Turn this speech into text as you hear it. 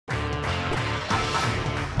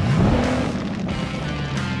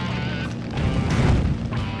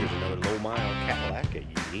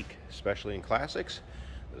especially in classics.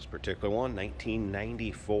 This particular one,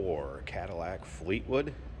 1994 Cadillac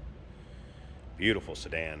Fleetwood. Beautiful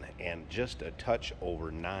sedan and just a touch over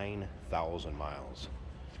 9,000 miles.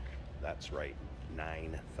 That's right,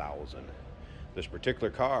 9,000. This particular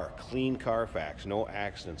car, clean Carfax, no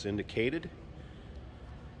accidents indicated.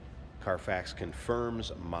 Carfax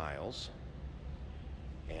confirms miles.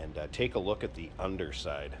 And take a look at the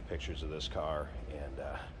underside pictures of this car, and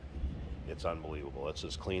it's unbelievable. It's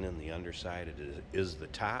as clean on the underside as the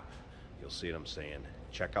top. You'll see what I'm saying.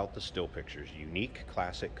 Check out the still pictures,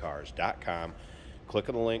 uniqueclassiccars.com. Click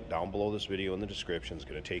on the link down below this video in the description. It's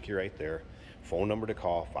going to take you right there. Phone number to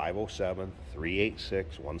call,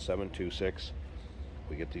 507-386-1726.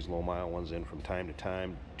 We get these low mile ones in from time to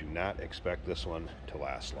time. Do not expect this one to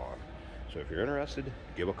last long. So if you're interested,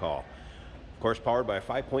 give a call. Of course, powered by a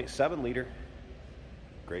 5.7 liter.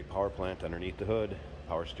 Great power plant underneath the hood.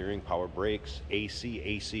 Power steering, power brakes,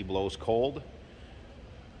 AC blows cold.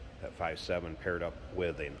 That 5.7 paired up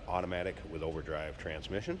with an automatic with overdrive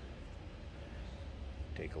transmission.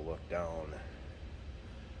 Take a look down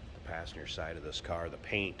the passenger side of this car. The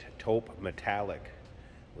paint, taupe metallic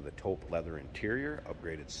with a taupe leather interior.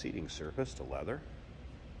 Upgraded seating surface to leather.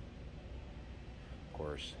 Of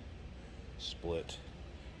course, split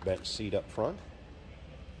bench seat up front.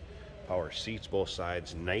 Power seats both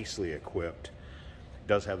sides, nicely equipped.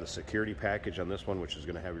 Does have the security package on this one, which is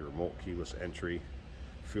going to have your remote keyless entry,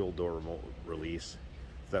 fuel door remote release,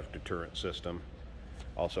 theft deterrent system.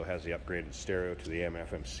 Also has the upgraded stereo to the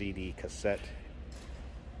AM/FM CD cassette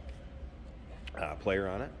player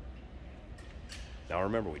on it. Now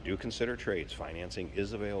remember, we do consider trades. Financing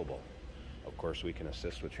is available. Of course, we can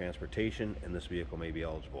assist with transportation, and this vehicle may be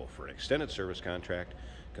eligible for an extended service contract.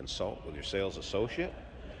 Consult with your sales associate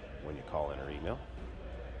when you call in or email.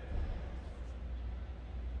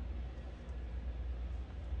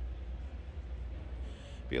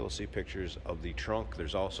 Be able to see pictures of the trunk.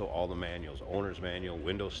 There's also all the manuals, owner's manual,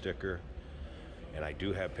 window sticker, and I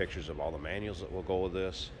do have pictures of all the manuals that will go with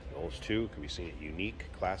this. Those two can be seen at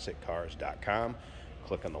uniqueclassiccars.com.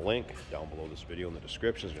 Click on the link down below this video in the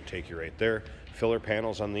description. It's going to take you right there. Filler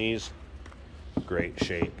panels on these, great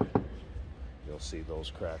shape. You'll see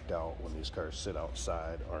those cracked out when these cars sit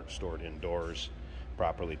outside, aren't stored indoors,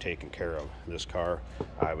 properly taken care of. This car,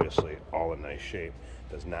 obviously, all in nice shape.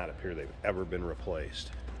 Does not appear they've ever been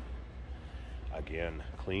replaced. Again,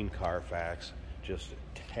 clean Carfax, just a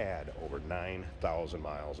tad over 9,000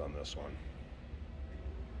 miles on this one.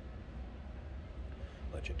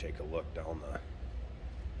 Let you take a look down the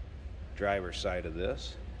driver's side of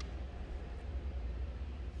this.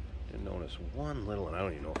 Did notice one little, and I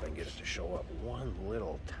don't even know if I can get it to show up, one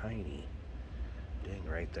little tiny ding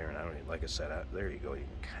right there, and I don't even, like I said, there you go, you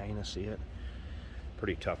can kind of see it.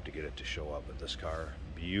 Pretty tough to get it to show up, but this car,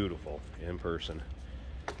 beautiful in person.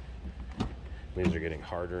 These are getting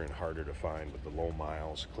harder and harder to find with the low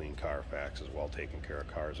miles. Clean Carfax is well taken care of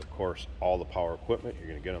cars. Of course, all the power equipment you're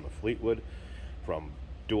going to get on the Fleetwood, from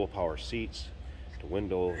dual power seats to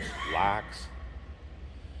windows, locks,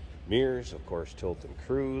 mirrors, of course, tilt and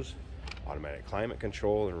cruise, automatic climate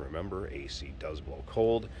control, and remember, AC does blow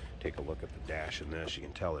cold. Take a look at the dash in this. You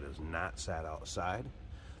can tell it is not sat outside.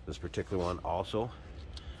 This particular one also,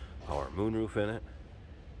 power moonroof in it.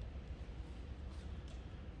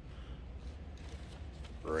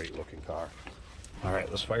 Great looking car. All right,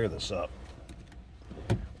 let's fire this up.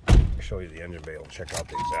 Show you the engine bay. We'll check out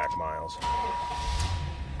the exact miles.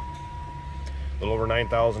 A little over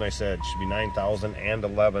 9,000, I said. Should be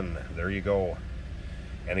 9,011. There you go.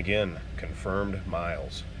 And again, confirmed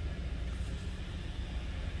miles.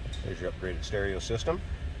 There's your upgraded stereo system.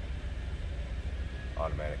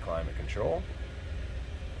 Automatic climate control.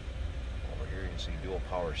 Over here you can see dual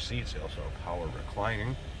power seats. They also have power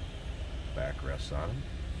reclining. Backrests on them.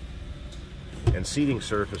 And seating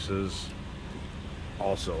surfaces,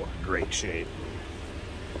 also great shape.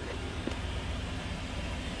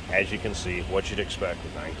 As you can see, what you'd expect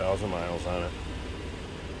with 9,000 miles on it.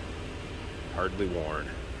 Hardly worn.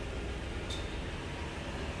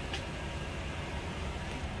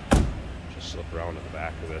 Just slip around to the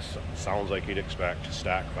back of this. Sounds like you'd expect.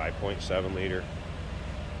 Stock 5.7 liter.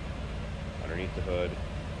 Underneath the hood.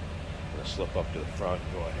 I'm going to slip up to the front.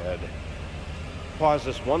 Go ahead. Pause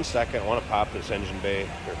this 1 second. I want to pop this engine bay,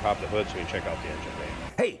 or pop the hood so you can check out the engine bay.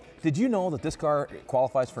 Hey, did you know that this car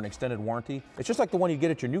qualifies for an extended warranty? It's just like the one you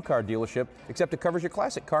get at your new car dealership, except it covers your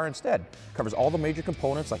classic car instead. Covers all the major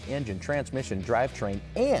components like engine, transmission, drivetrain,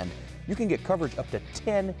 and you can get coverage up to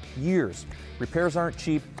 10 years. Repairs aren't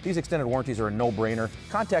cheap. These extended warranties are a no-brainer.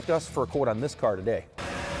 Contact us for a quote on this car today.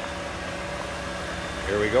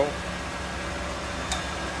 Here we go.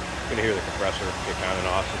 going to hear the compressor kick on and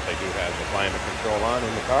off since I do have the climate control on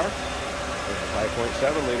in the car. There's a 5.7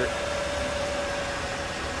 liter.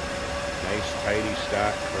 Nice, tidy,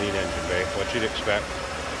 stock, clean engine bay. What you'd expect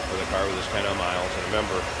with a car with this kind of miles. And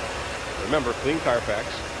remember, clean Carfax.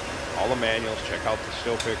 All the manuals. Check out the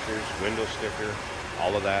still pictures, window sticker,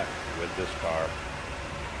 all of that with this car.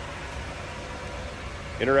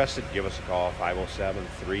 Interested? Give us a call,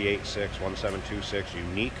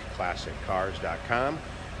 507-386-1726, uniqueclassiccars.com.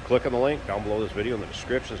 Click on the link down below this video in the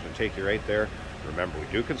description. It's going to take you right there. Remember, we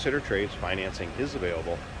do consider trades. Financing is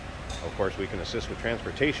available. Of course, we can assist with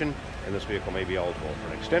transportation, and this vehicle may be eligible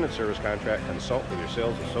for an extended service contract. Consult with your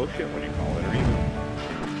sales associate when you call in or email.